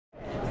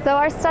So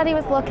our study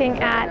was looking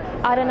at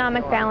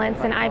autonomic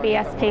balance in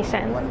IBS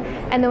patients,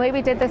 and the way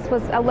we did this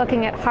was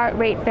looking at heart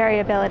rate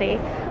variability.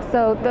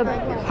 So the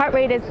heart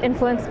rate is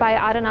influenced by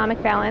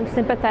autonomic balance.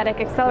 Sympathetic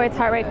accelerates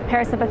heart rate,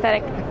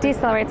 parasympathetic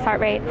decelerates heart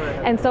rate,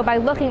 and so by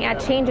looking at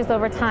changes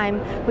over time,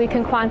 we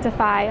can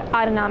quantify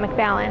autonomic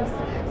balance.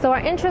 So our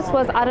interest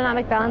was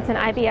autonomic balance in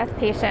IBS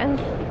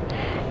patients.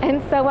 And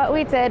so what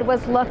we did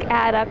was look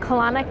at a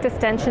colonic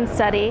distension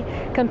study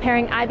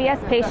comparing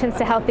IBS patients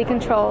to healthy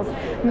controls,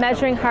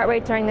 measuring heart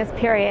rate during this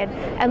period,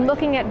 and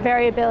looking at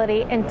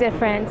variability in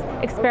different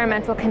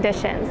experimental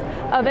conditions.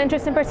 Of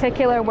interest in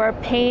particular were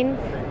pain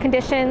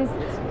conditions,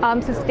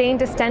 sustained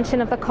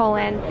distension of the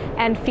colon,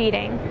 and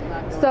feeding.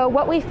 So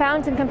what we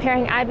found in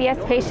comparing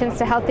IBS patients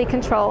to healthy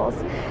controls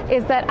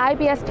is that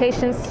IBS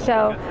patients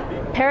show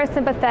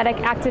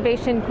parasympathetic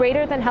activation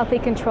greater than healthy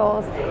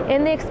controls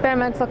in the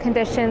experimental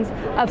conditions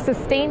of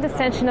sustained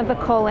distension of the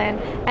colon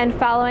and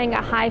following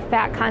a high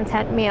fat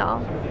content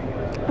meal.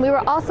 We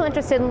were also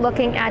interested in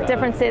looking at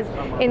differences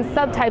in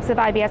subtypes of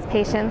IBS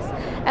patients,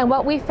 and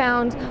what we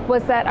found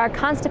was that our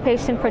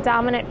constipation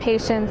predominant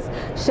patients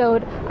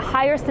showed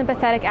higher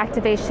sympathetic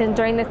activation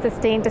during the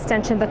sustained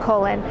distension of the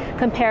colon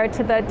compared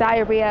to the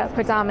diarrhea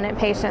predominant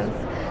patients.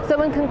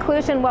 So in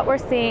conclusion, what we're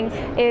seeing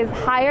is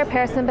higher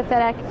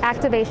parasympathetic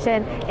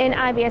activation in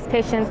IBS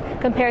patients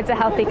compared to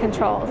healthy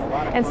controls.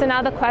 And so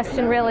now the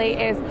question really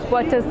is,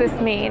 what does this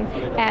mean?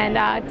 And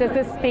does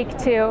this speak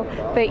to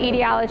the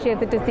etiology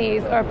of the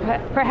disease or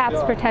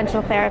perhaps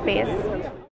potential therapies?